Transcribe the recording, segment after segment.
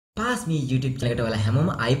PassMe YouTube channel එකට ඔයාලා හැමෝම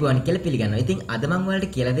අයිබෝවන් කියලා පිළිගන්නවා. ඉතින් අද මම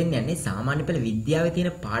ඔයාලට කියලා දෙන්න යන්නේ සාමාන්‍ය පෙළ විද්‍යාවේ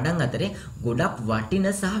තියෙන පාඩම් අතරේ ගොඩක් වටින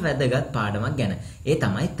සහ වැදගත් පාඩමක් ගැන. ඒ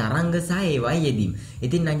තමයි තරංග සහ ඒවායි යෙදීම්.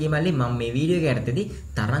 ඉතින් නංගි මල්ලි මම මේ වීඩියෝ එක යටතේදී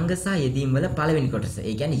තරංග සහ යෙදීම් වල පළවෙනි කොටස.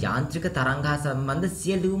 ඒ කියන්නේ යාන්ත්‍රික තරංග හා සම්බන්ධ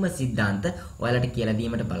සියලුම සිද්ධාන්ත ඔයාලට කියලා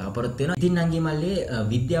දීමට බලාපොරොත්තු වෙනවා. ඉතින් නංගි මල්ලි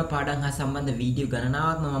විද්‍යාව පාඩම් හා සම්බන්ධ වීඩියෝ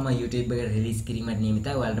ගණනාවක් මම YouTube එකට රිලීස් කිරීමට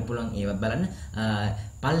නියමිතයි. ඔයාලට පුළුවන් ඒවත් බලන්න.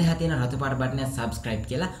 පල්ලෙහා තියෙන රතු පාට බටන් එක subscribe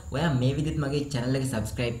කියලා. ඔයා මේ විදිහට මගේ channel එක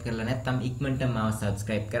subscribe කරලා නැත්නම් ඉක්මනට මාව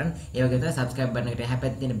subscribe කරන්න. ඒ වගේම තමයි subscribe button එකට එහා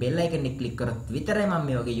පැත්තේ තියෙන bell icon එක click කරොත් විතරයි මම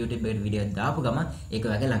මේ වගේ YouTube එකට වීඩියෝ දාපු ගමන් ඒක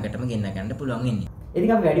ඔයාගේ ළඟටම ගෙන්න ගන්න පුළුවන් වෙන්නේ.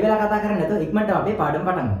 ඉතින් අපි වැඩි වෙලා කතා කරන්නේ නැතුව ඉක්මනට අපේ පාඩම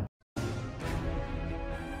පටන් ගමු.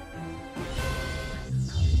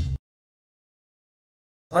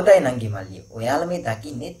 හොඳයි නංගි මල්ලි. ඔයාලා මේ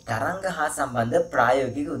දකින්නේ තරංග හා සම්බන්ධ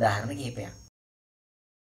ප්‍රායෝගික උදාහරණ කිහිපයක්.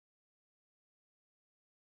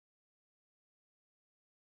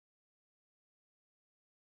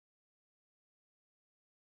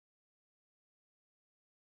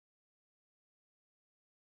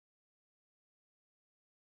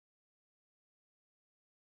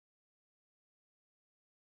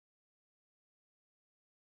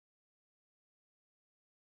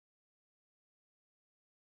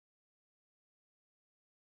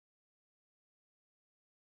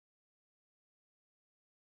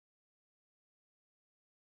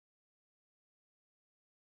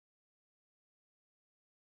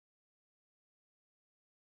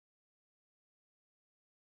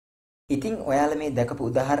 ඉතින් ඔයාලා මේ දැකපු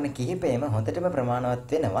උදාහරණ කිහිපෙම හොඳටම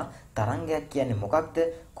ප්‍රමාණවත් වෙනවා. තරංගයක් කියන්නේ මොකක්ද?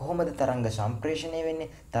 කොහොමද තරංග සම්ප්‍රේෂණය වෙන්නේ?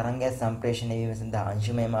 තරංගය සම්ප්‍රේෂණය වීම සඳහා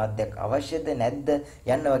අංශුමය මාධ්‍යයක් අවශ්‍යද නැද්ද?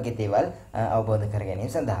 යන්න වගේ දේවල් අවබෝධ කර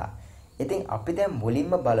ගැනීම සඳහා. ඉතින් අපි දැන්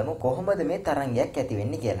මුලින්ම බලමු කොහොමද මේ තරංගයක් ඇති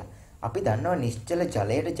වෙන්නේ කියලා. අපි දන්නවා නිශ්චල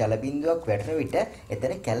ජලයට ජල බිඳුවක් වැටෙන විට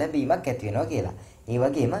එතන කැළඹීමක් ඇති වෙනවා කියලා. ඒ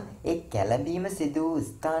වගේම ඒ කැළඹීම සිදු වූ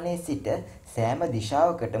ස්ථානයේ සිට සෑම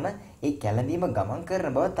දිශාවකටම ඒ කැළඹීම ගමන්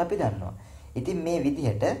කරන බවත් අපි දන්නවා. ඉතින් මේ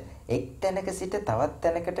විදිහට එක් තැනක සිට තවත්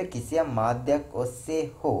තැනකට කිසියම් මාධ්‍යයක් ඔස්සේ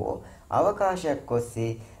හෝ අවකාශයක් ඔස්සේ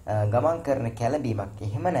ගමන් කරන කැළඹීමක්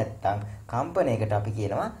එහෙම නැත්නම් කම්පනයකට අපි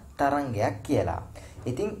කියනවා තරංගයක් කියලා.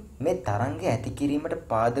 ඉතින් මේ තරංගය ඇති කිරීමට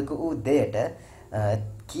පාදක වූ දෙයට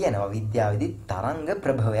කියනවා විද්‍යාවේදී තරංග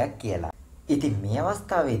ප්‍රභවයක් කියලා. ඉතින් මේ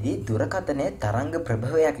අවස්ථාවේදී දුරකථනය තරංග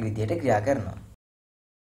ප්‍රභවයක් විදිහට ක්‍රියා කරනවා.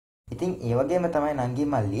 ඉතින් ඒ වගේම තමයි නංගි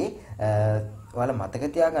මල්ලි ඔයාලා මතක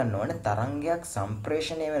තියාගන්න ඕනේ තරංගයක්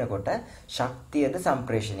සම්ප්‍රේෂණය වෙනකොට ශක්තියද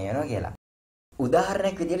සම්ප්‍රේෂණය වෙනවා කියලා.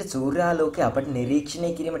 උදාහරණයක් විදිහට සූර්යාලෝකය අපට නිරීක්ෂණය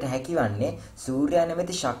කිරීමට හැකිවන්නේ සූර්යා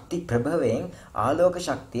නැමැති ශක්ති ප්‍රභවයෙන් ආලෝක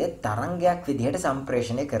ශක්තිය තරංගයක් විදිහට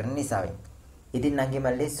සම්ප්‍රේෂණය කරන නිසාවෙන්. ඉතින් නංගි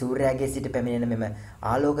මල්ලි සූර්යාගේ සිට පැමිණෙන මෙම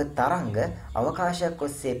ආලෝක තරංග අවකාශයක්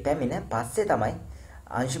ඔස්සේ පැමිණ පස්සේ තමයි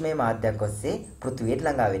අංශුමය මාධ්‍යයක් ඔස්සේ පෘථිවියට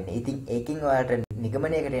ළඟා වෙන්නේ. ඉතින් ඒකින් ඔයාලට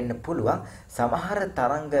නිගමනයකට එන්න පුළුවන් සමහර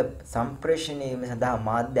තරංග සම්ප්‍රේෂණය වීම සඳහා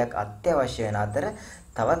මාධ්‍යයක් අත්‍යවශ්‍ය වෙන අතර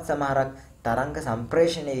තවත් සමහරක් තරංග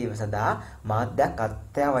සම්ප්‍රේෂණය වීම සඳහා මාධ්‍යයක්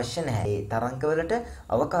අත්‍යවශ්‍ය නැහැ. ඒ තරංගවලට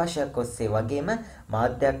අවකාශයක් ඔස්සේ වගේම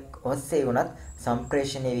මාධ්‍යයක් ඔස්සේ වුණත්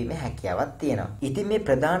සම්ප්‍රේෂණය වීමේ හැකියාවක් තියෙනවා. ඉතින් මේ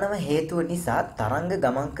ප්‍රධානම හේතුව නිසා තරංග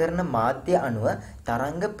ගමන් කරන මාධ්‍ය අණුව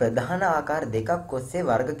තරංග ප්‍රධාන ආකාර දෙකක් ඔස්සේ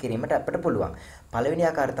වර්ග කිරීමට අපට පුළුවන්. පළවෙනි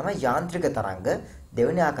ආකාරය තමයි යාන්ත්‍රික තරංග,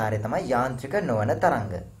 දෙවෙනි ආකාරය තමයි යාන්ත්‍රික නොවන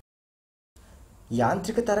තරංග.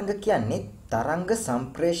 යාන්ත්‍රික තරංග කියන්නේ තරංග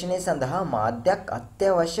සම්ප්‍රේෂණය සඳහා මාධ්‍යයක්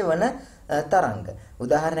අත්‍යවශ්‍ය වන තරංග.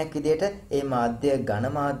 උදාහරණයක් විදිහට ඒ මාධ්‍ය ඝන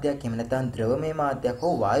මාධ්‍යයක් එහෙම නැත්නම් ද්‍රවමය මාධ්‍යයක්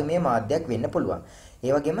හෝ වායුමය මාධ්‍යයක් වෙන්න පුළුවන්.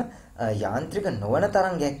 ඒ වගේම යාන්ත්‍රික නොවන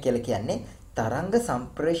තරංගයක් කියලා කියන්නේ තරංග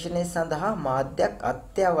සම්ප්‍රේෂණය සඳහා මාධ්‍යයක්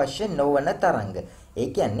අත්‍යවශ්‍ය නොවන තරංග. ඒ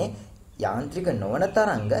කියන්නේ යාන්ත්‍රික නොවන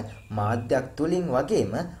තරංග මාධ්‍යයක් තුලින්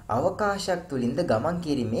වගේම අවකාශයක් තුලින්ද ගමන්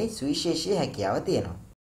කිරීමේ සුවිශේෂී හැකියාව තියෙනවා.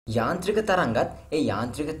 යාන්ත්‍රික තරංගත් ඒ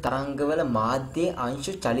යාන්ත්‍රික තරංගවල මාධ්‍යයේ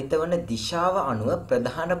අංශු චලිත වන දිශාව අනුව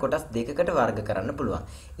ප්‍රධාන කොටස් දෙකකට වර්ග කරන්න පුළුවන්.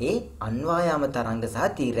 ඒ අන්වායාම තරංග සහ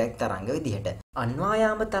තීරයක් තරංග විදිහට.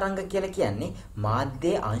 අන්වායාම තරංග කියලා කියන්නේ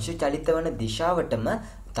මාධ්‍යයේ අංශු චලිත වන දිශාවටම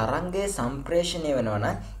තරංගය සම්ප්‍රේෂණය වෙනවා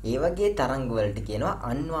නම් ඒ වගේ තරංග වලට කියනවා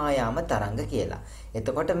අන්වායාම තරංග කියලා.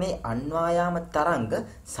 එතකොට මේ අන්වායාම තරංග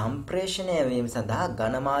සම්ප්‍රේෂණය වීම සඳහා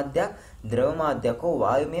ඝන මාධ්‍යයක්, ද්‍රව මාධ්‍යයක් හෝ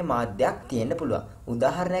වායුමය මාධ්‍යයක් තියෙන්න පුළුවන්.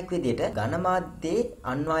 උදාහරණයක් විදිහට ඝන මාධ්‍යයේ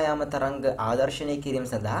අන්වායාම තරංග ආදර්ශනය කිරීම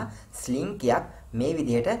සඳහා ස්ලින්කියක් මේ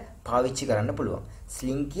විදිහට පාවිච්චි කරන්න පුළුවන්.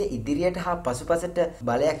 ස්ලින්කිය ඉදිරියට හා පසුපසට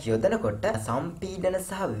බලයක් යොදනකොට සම්පීඩන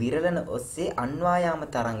සහ විරලන ඔස්සේ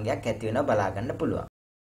අන්වායාම තරංගයක් ඇති වෙනවා බලා ගන්න පුළුවන්.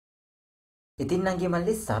 ඉතින් නංගි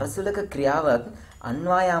මල්ලි සරසුලක ක්‍රියාවක්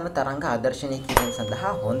අන්වායාම තරංග ආදර්ශනය කිරීම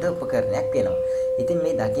සඳහා හොඳ උපකරණයක් වෙනවා. ඉතින්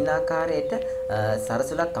මේ දකින්න ආකාරයට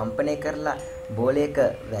සරසුලක් කම්පණය කරලා බෝලයක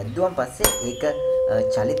වැද්දුවන් පස්සේ ඒක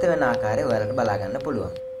චලිත වෙන ආකාරය ඔයාලට බලා ගන්න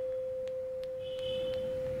පුළුවන්.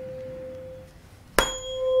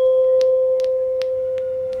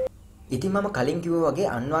 ඉතින් මම කලින් කිව්වා වගේ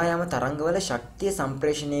අන්වායාම තරංගවල ශක්තිය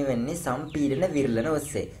සම්ප්‍රේෂණය වෙන්නේ සම්පීඩන විරලන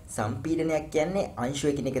ඔස්සේ. සම්පීඩනයක් කියන්නේ අංශු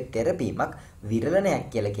එකිනෙක තෙරපීමක්, විරලනයක්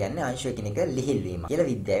කියලා කියන්නේ අංශු එකිනෙක ලිහිල්වීමක් කියලා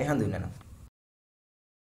විද්‍යාවේ හඳුන්වනවා.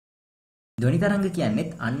 ධ්වනි තරංග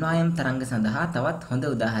කියන්නේත් අන්වායාම තරංග සඳහා තවත් හොඳ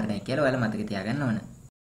උදාහරණයක් කියලා ඔයාලා මතක තියාගන්න ඕන.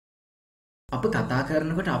 අප කතා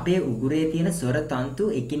කරනකොට අපේ උගුරේ තියෙන ස්වර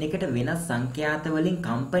තන්තු එකිනෙකට වෙනස් සංඛ්‍යාත වලින්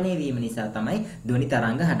කම්පණය වීම නිසා තමයි ධ්වනි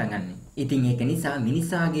තරංග හටගන්නේ. ඉතින් ඒක නිසා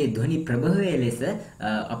මිනිසාගේ ධ්වනි ප්‍රභවයේ ලෙස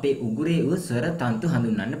අපේ උගුරේ වූ ස්වර තන්තු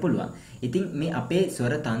හඳුන්වන්න පුළුවන්. ඉතින් මේ අපේ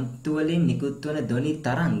ස්වර තන්තු වලින් නිකුත් වන ධ්වනි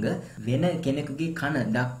තරංග වෙන කෙනෙකුගේ කන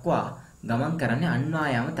දක්වා ගමන් කරන්නේ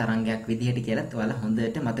අන්වායාම තරංගයක් විදිහට කියලා ඔයාලා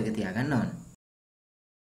හොඳට මතක තියාගන්න ඕන.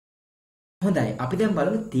 හොඳයි අපි දැන්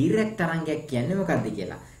බලමු තීරයක් තරංගයක් කියන්නේ මොකක්ද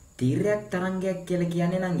කියලා. තීරයක් තරංගයක් කියලා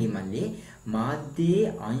කියන්නේ නම් ඊමල්ලේ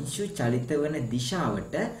මාධ්‍යයේ අංශු චලිත වන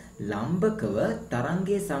දිශාවට ලම්බකව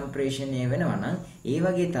තරංගයේ සම්ප්‍රේෂණය වෙනවා නම් ඒ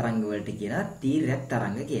වගේ තරංග වලට කියනවා තීරයක්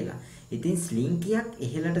තරංග කියලා. ඉතින් ස්ලිංකියක්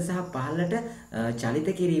ඉහළට සහ පහළට චලිත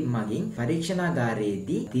කිරීම මගින්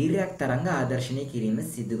පරීක්ෂණාගාරයේදී තීරයක් තරංග ආදර්ශනය කිරීම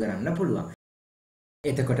සිදු කරන්න පුළුවන්.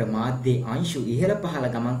 එතකොට මාධ්‍යයේ අංශු ඉහළ පහළ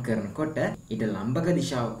ගමන් කරනකොට ඊට ලම්බක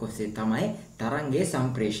දිශාවක් ඔස්සේ තමයි තරංගයේ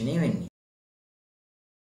සම්ප්‍රේෂණය වෙන්නේ.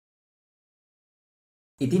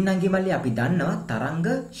 ඉතින් නංගි මල්ලි අපි දන්නවා තරංග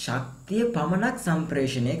ශක්තිය පමණක්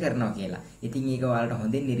සම්ප්‍රේෂණය කරනවා කියලා. ඉතින් ඒක ඔයාලට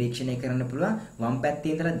හොඳින් නිරීක්ෂණය කරන්න පුළුවන්. වම්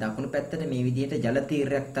පැත්තේ ඉඳලා දකුණු පැත්තට මේ විදිහට ජල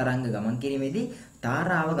තීරයක් තරංග ගමන් කිරීමේදී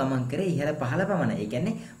තාරාව ගමන් කරේ ඉහළ පහළ පමණයි. ඒ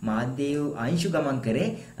කියන්නේ මාධ්‍යයේ අංශු ගමන් කරේ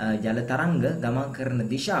ජල තරංග ගමන් කරන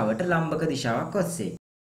දිශාවට ලම්බක දිශාවක් ඔස්සේ.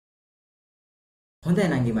 හොඳයි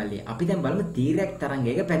නංගි මල්ලි අපි දැන් බලමු තීරයක්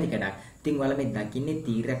තරංගයක පැතිකඩක්. ඉතින් ඔයාලා මේ දකින්නේ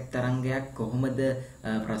තීරයක් තරංගයක් කොහොමද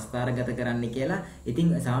ප්‍රස්ථාරගත කරන්නේ කියලා.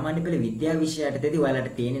 ඉතින් සාමාන්‍ය පෙළ විද්‍යා විෂයයටදී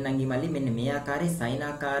ඔයාලට තේරෙන්නේ නංගි මල්ලි මෙන්න මේ ආකාරයේ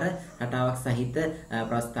සයිනාකාර රටාවක් සහිත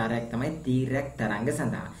ප්‍රස්ථාරයක් තමයි තීරයක් තරංග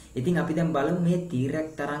සඳහා. ඉතින් අපි දැන් බලමු මේ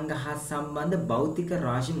තීරයක් තරංග හා සම්බන්ධ භෞතික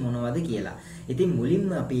රාශි මොනවද කියලා. ඉතින් මුලින්ම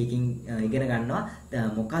අපි එකකින් ඉගෙන ගන්නවා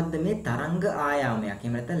මොකද්ද මේ තරංග ආයාමයක්.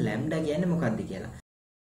 එහෙම නැත්නම් ලැම්ඩා කියන්නේ මොකද්ද කියලා.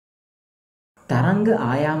 තරංග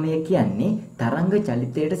ආයාමය කියන්නේ තරංග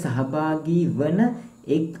චලිතයට සහභාගී වන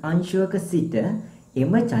එක් අංශුවක සිට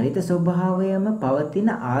එම චලිත ස්වභාවයම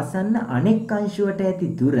පවතින ආසන්න අනෙක් අංශුවට ඇති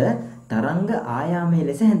දුර තරංග ආයාමය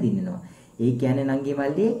ලෙස හැඳින්වෙනවා. ඒ කියන්නේ නංගි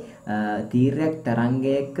මල්ලි තීරයක්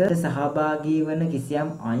තරංගයක සහභාගී වන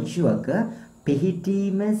කිසියම් අංශුවක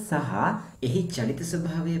පිහිටීම සහ එහි චලිත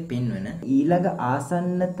ස්වභාවය පෙන්වන ඊළඟ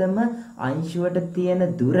ආසන්නතම අංශුවට තියෙන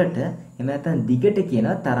දුරට එහෙම නැත්නම් දිගට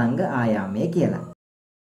කියනවා තරංග ආයාමය කියලා.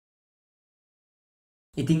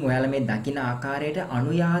 ඉතින් ඔයාලා මේ දකින ආකාරයට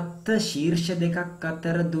අනුයාත ශීර්ෂ දෙකක්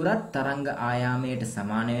අතර දුරත් තරංග ආයාමයට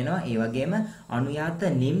සමාන වෙනවා. ඒ වගේම අනුයාත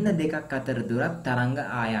නිම්න දෙකක් අතර දුරත් තරංග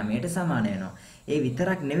ආයාමයට සමාන වෙනවා. ඒ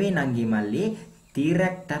විතරක් නෙවෙයි නංගි මල්ලි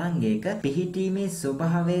තීරයක් තරංගයක පිහිටීමේ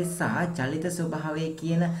ස්වභාවය සහ චලිත ස්වභාවය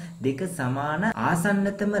කියන දෙක සමාන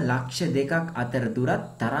ආසන්නතම ලක්ෂ දෙකක් අතර දුරත්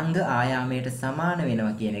තරංග ආයාමයට සමාන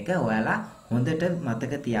වෙනවා කියන එක ඔයාලා හොඳට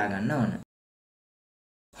මතක තියාගන්න ඕන.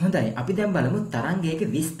 හොඳයි අපි දැන් බලමු තරංගයක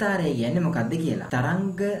විස්තරය කියන්නේ මොකක්ද කියලා.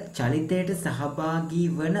 තරංග චලිතයට සහභාගී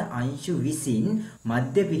වන අංශු විසින්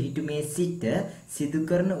මධ්‍ය පිහිටුමේ සිට සිදු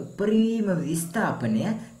කරන උපරිම විස්ථාපනය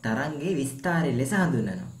තරංගයේ විස්තරය ලෙස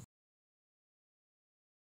හඳුන්වනවා.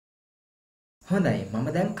 හොඳයි මම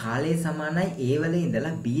දැන් කාලය සමානයි a වල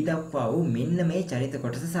ඉඳලා b දක්වා වූ මෙන්න මේ චලිත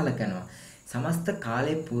කොටස සලකනවා. සමස්ත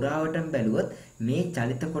කාලය පුරාවටම බැලුවොත් මේ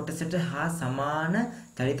චලිත කොටසට හා සමාන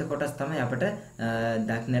චලිත කොටස් තමයි අපට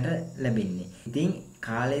දක්නට ලැබෙන්නේ. ඉතින්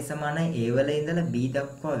කාලය සමානයි a වල ඉඳලා b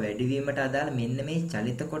දක්වා වැඩිවීමට අදාළ මෙන්න මේ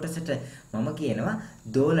චලිත කොටසට මම කියනවා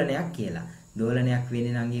දෝලනයක් කියලා. දෝලනයක්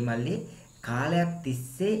වෙන්නේ නංගි මල්ලි කාලයක්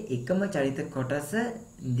තිස්සේ එකම චලිත කොටස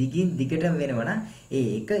දිගින් දිගටම වෙනවා නම් ඒ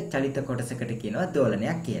එක චලිත කොටසකට කියනවා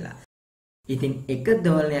දෝලනයක් කියලා. ඉතින් එක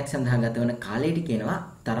දෝලනයක් සඳහා ගත වන කාලයට කියනවා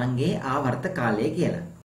තරංගයේ ආවර්ත කාලය කියලා.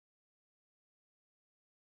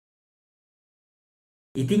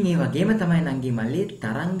 ඉතින් ඒ වගේම තමයි නංගි මල්ලි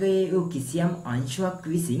තරංගයේ වූ කිසියම් අංශුවක්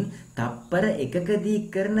විසින් තප්පර එකකදී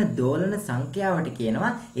කරන දෝලන සංඛ්‍යාවට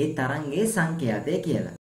කියනවා ඒ තරංගයේ සංඛ්‍යාතය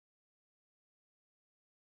කියලා.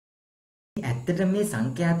 ඇත්තට මේ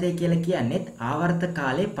සංඛ්‍යාතය කියලා කියන්නේත් ආවර්ත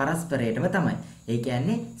කාලයේ පරස්පරයටම තමයි. ඒ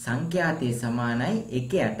කියන්නේ සංඛ්‍යාතයේ සමානයි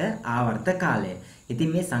 1ට ආවර්ත කාලය.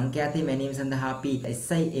 ඉතින් මේ සංඛ්‍යාතය මැනීම සඳහා අපි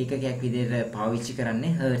SI ඒකකයක් විදිහට පාවිච්චි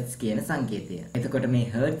කරන්නේ හර්ට්ස් කියන සංකේතය. එතකොට මේ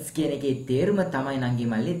හර්ට්ස් කියන එකේ තේරුම තමයි නංගි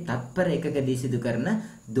මල්ලි තත්පර එකකදී සිදු කරන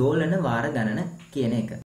දෝලන වාර ගණන කියන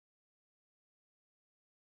එක.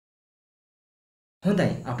 හොඳයි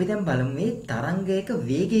අපි දැන් බලමු මේ තරංගයක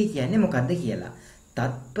වේගය කියන්නේ මොකක්ද කියලා.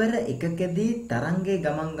 තත්පර එකකදී තරංගයේ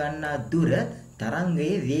ගමන් ගන්නා දුර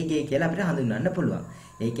තරංගයේ වේගය කියලා අපිට හඳුන්වන්න පුළුවන්.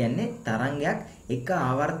 ඒ කියන්නේ තරංගයක් එක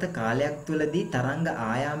ආවර්ත කාලයක් තුළදී තරංග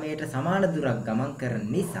ආයාමයට සමාන දුරක් ගමන් කරන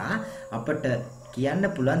නිසා අපට කියන්න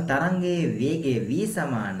පුළුවන් තරංගයේ වේගය v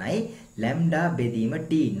සමානයි ලැම්ඩා බෙදීම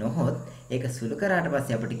t නොහොත් ඒක සුළු කරාට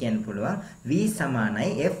පස්සේ අපිට කියන්න පුළුවන් v සමානයි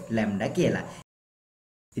f ලැම්ඩා කියලා.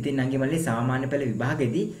 ඉතින් නංගි මල්ලි සාමාන්‍ය පෙළ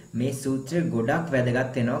විභාගෙදී මේ සූත්‍රය ගොඩක්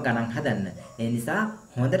වැදගත් වෙනවා ගණන් හදන්න. ඒ නිසා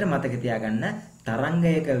හොඳට මතක තියාගන්න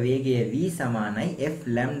තරංගයක වේගය v සමානයි f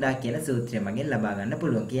ලැම්ඩා කියන සූත්‍රය මගින් ලබා ගන්න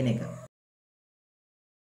පුළුවන් කියන එක.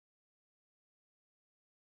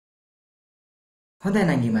 හොඳයි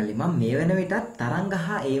නංගි මල්ලි මම මේ වෙන විටත් තරංග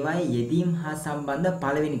හා ඒවායේ යෙදීම් හා සම්බන්ධ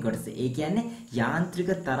පළවෙනි කොටස. ඒ කියන්නේ යාන්ත්‍රික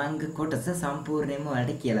තරංග කොටස සම්පූර්ණයෙන්ම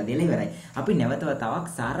ඔයාලට කියලා දෙලා ඉවරයි. අපි නැවත වතාවක්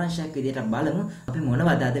සාරාංශයක් විදිහට බලමු අපි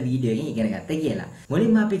මොනවද අද වීඩියෝ එකෙන් ඉගෙන ගත්තේ කියලා.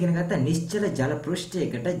 මුලින්ම අපි ඉගෙන ගත්ත නිශ්චල ජල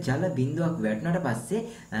පෘෂ්ඨයකට ජල බිඳුවක් වැටුණාට පස්සේ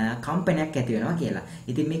කම්පනයක් ඇති වෙනවා කියලා.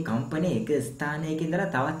 ඉතින් මේ කම්පනය එක ස්ථානයක ඉඳලා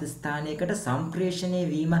තවත් ස්ථානයකට සම්ප්‍රේෂණය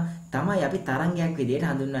වීම තමයි අපි තරංගයක් විදිහට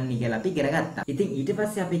හඳුන්වන්නේ කියලා අපි ඉගෙන ගත්තා. ඉතින් ඊට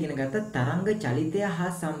පස්සේ අපි ඉගෙන ගත්ත තරංග චලිතය හා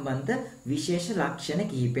සම්බන්ධ විශේෂ ලක්ෂණ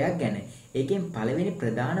කිහිපයක් ගැන. ඒකෙන් පළවෙනි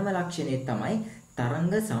ප්‍රධානම ලක්ෂණය තමයි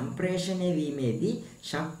තරංග සම්ප්‍රේෂණය වීමේදී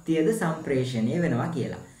ශක්තියද සම්ප්‍රේෂණය වෙනවා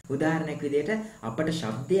කියලා. උදාහරණයක් විදිහට අපට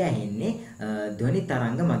ශබ්දය ඇහෙන්නේ ධ්වනි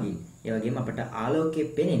තරංග මගින්. ඒ වගේම අපට ආලෝකය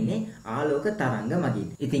පෙනෙන්නේ ආලෝක තරංග මගින්.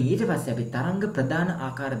 ඉතින් ඊට පස්සේ අපි තරංග ප්‍රධාන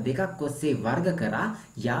ආකාර දෙකක් ඔස්සේ වර්ග කරා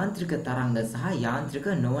යාන්ත්‍රික තරංග සහ යාන්ත්‍රික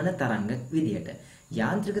නොවන තරංග විදිහට.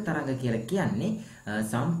 යාන්ත්‍රික තරංග කියලා කියන්නේ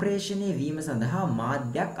සම්ප්‍රේෂණය වීම සඳහා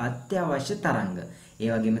මාධ්‍යයක් අත්‍යවශ්‍ය තරංග. ඒ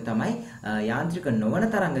වගේම තමයි යාන්ත්‍රික නොවන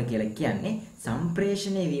තරංග කියලා කියන්නේ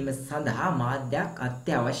සම්ප්‍රේෂණය වීම සඳහා මාධ්‍යයක්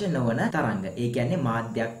අත්‍යවශ්‍ය නොවන තරංග. ඒ කියන්නේ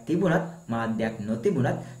මාධ්‍යයක් තිබුණත් මාධ්‍යයක්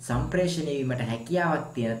නොතිබුණත් සම්ප්‍රේෂණය වීමට හැකියාවක්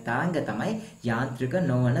තියෙන තරංග තමයි යාන්ත්‍රික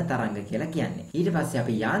නොවන තරංග කියලා කියන්නේ. ඊට පස්සේ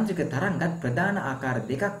අපි යාන්ත්‍රික තරංගත් ප්‍රධාන ආකාර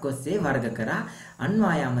දෙකක් ඔස්සේ වර්ග කරා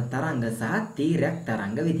අන්වායාම තරංග සහ තීරයක්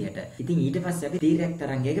තරංග විදියට. ඉතින් ඊට පස්සේ අපි තීරයක්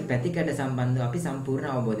තරංගයක පැතිකඩ සම්බන්ධව අපි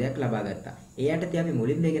සම්පූර්ණ අවබෝධයක් ලබා ගත්තා. ඒ යටතේ අපි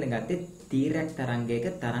මුලින්ම ඉගෙන ගත්තේ තීරයක් තරංගයක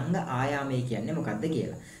තරංග ආයාමය කියන්නේ මොකක්ද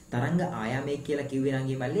කියලා. තරංග ආයාමය කියලා කිව්වේ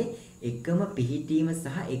නංගි මල්ලි එකම පිහිටීම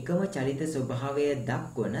සහ එකම චලිත ස්වභාවය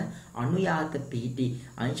දක්වන අනුයාත පිහිටි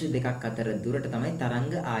අංශ දෙකක් අතර දුරට තමයි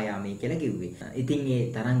තරංග ආයාමය කියලා කිව්වේ. ඉතින්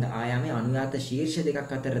මේ තරංග ආයාමය අනුයාත ශීර්ෂ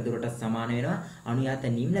දෙකක් අතර දුරට සමාන වෙනවා. අනුයාත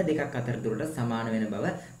නිම්න දෙකක් අතර දුරට සමාන වෙන බව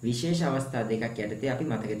විශේෂ අවස්ථා දෙකක් යටතේ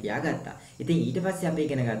අපි මතක තියාගත්තා. ඉතින් ඊට පස්සේ අපි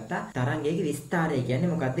ඉගෙන ගත්තා තරංගයේ විස්තරය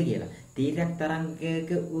කියන්නේ මොකක්ද කියලා. තීරයක් තරංගයක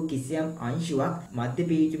වූ කිසියම් අංශුවක් මධ්‍ය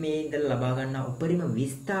පීඨමේ ඉඳලා ලබා ගන්නා උපරිම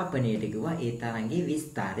විස්ථාපනයට කිව්වා ඒ තරංගයේ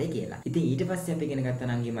විස්තරය කියලා. ඉතින් ඊට පස්සේ අපි ඉගෙන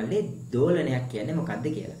ගත්තා නංගි මල්ලේ දෝලනයක් කියන්නේ මොකක්ද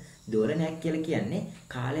කියලා. දෝලනයක් කියලා කියන්නේ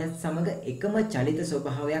කාලයත් සමග එකම චලිත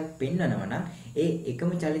ස්වභාවයක් පෙන්වනවා නම් ඒ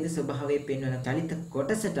එකම චලිත ස්වභාවය පෙන්වන චලිත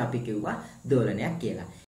කොටසට අපි කිව්වා දෝලනයක් කියලා.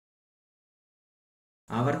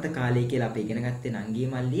 ආවර්ත කාලය කියලා අපි ඉගෙන ගත්තේ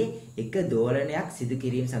නංගි මල්ලියේ එක දෝලනයක් සිදු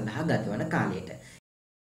කිරීම සඳහා ගතවන කාලයට.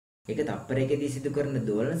 ඒක තප්පරයකදී සිදු කරන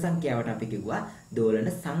දෝලන සංඛ්‍යාවට අපි කිව්වා දෝලන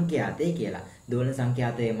සංඛ්‍යාතය කියලා. දෝලන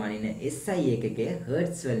සංඛ්‍යාතයේ මනින SI ඒකකය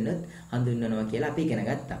හර්ට්ස් වලින් හඳුන්වනවා කියලා අපි ඉගෙන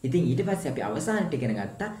ගත්තා. ඉතින් ඊට පස්සේ අපි අවසානට ඉගෙන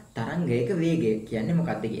ගත්තා තරංගයක වේගය කියන්නේ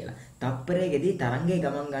මොකක්ද කියලා. තප්පරයකදී තරංගය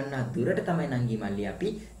ගමන් ගන්නා දුරට තමයි නංගි මල්ලි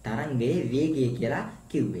අපි තරංගයේ වේගය කියලා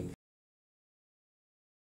කිව්වේ.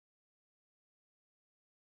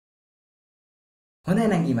 හොඳයි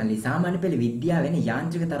නංගි මල්ලි සාමාන්‍ය පෙළ විද්‍යාවෙන්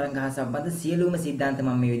යාන්ත්‍රික තරංග හා සම්බන්ධ සියලුම සිද්ධාන්ත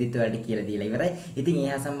මම මේ විදිහට ඔයාලට කියලා දීලා ඉවරයි. ඉතින් ඒ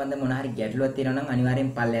හා සම්බන්ධ මොන හරි ගැටලුවක් තියෙනවා නම්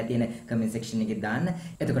අනිවාර්යෙන් පල්ලෙහා තියෙන කමෙන්ට් සෙක්ෂන් එකේ දාන්න.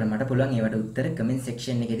 එතකොට මට පුළුවන් ඒවට උත්තර කමෙන්ට්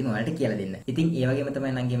සෙක්ෂන් එකේදීම ඔයාලට කියලා දෙන්න. ඉතින් ඒ වගේම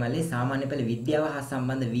තමයි නංගි මල්ලි සාමාන්‍ය පෙළ විද්‍යාව හා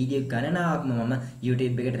සම්බන්ධ වීඩියෝ ගණනාවක්ම මම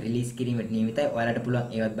YouTube එකට රිලීස් කිරීමට නියමිතයි. ඔයාලට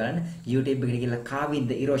පුළුවන් ඒවත් බලන්න. YouTube එකට ගිහලා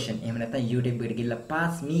කාවිද්ද ඉරෝෂන් එහෙම නැත්නම් YouTube එකට ගිහලා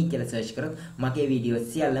PassMe කියලා සර්ච් කරොත් මගේ වීඩියෝ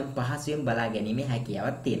සියල්ලම පහසුවෙන් බලා ගැනීමේ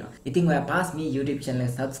හැකියාවක් තියෙනවා. ඉතින් ඔයා PassMe YouTube channel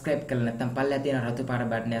එක subscribe කරලා නැත්නම් පල්ලෙහා තියෙන රතු පාට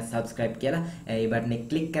බටන් එක subscribe කියලා ඒ බටන් එක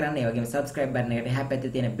click කරන්න. ඒ වගේම subscribe button එකට එහා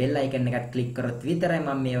පැත්තේ තියෙන bell icon එකත් click කරොත් විතරයි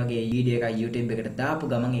මම මේ වගේ වීඩියෝ එකක් YouTube එකට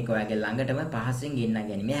දාපු ගමන් ඒක ඔයාගේ ළඟටම පහසුවෙන් ගෙන්න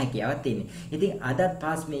ගැනීමේ හැකියාවක් තියෙනවා. ඉතින් අදත්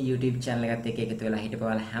PassMe YouTube channel එකත් එක්ක එකතු වෙලා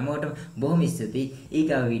හිටපුවාලා හැමෝටම බොහොම ස්තුතියි.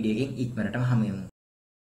 ඊගාව වීඩියෝ එකකින් ඉක්මනටම හමු වෙමු.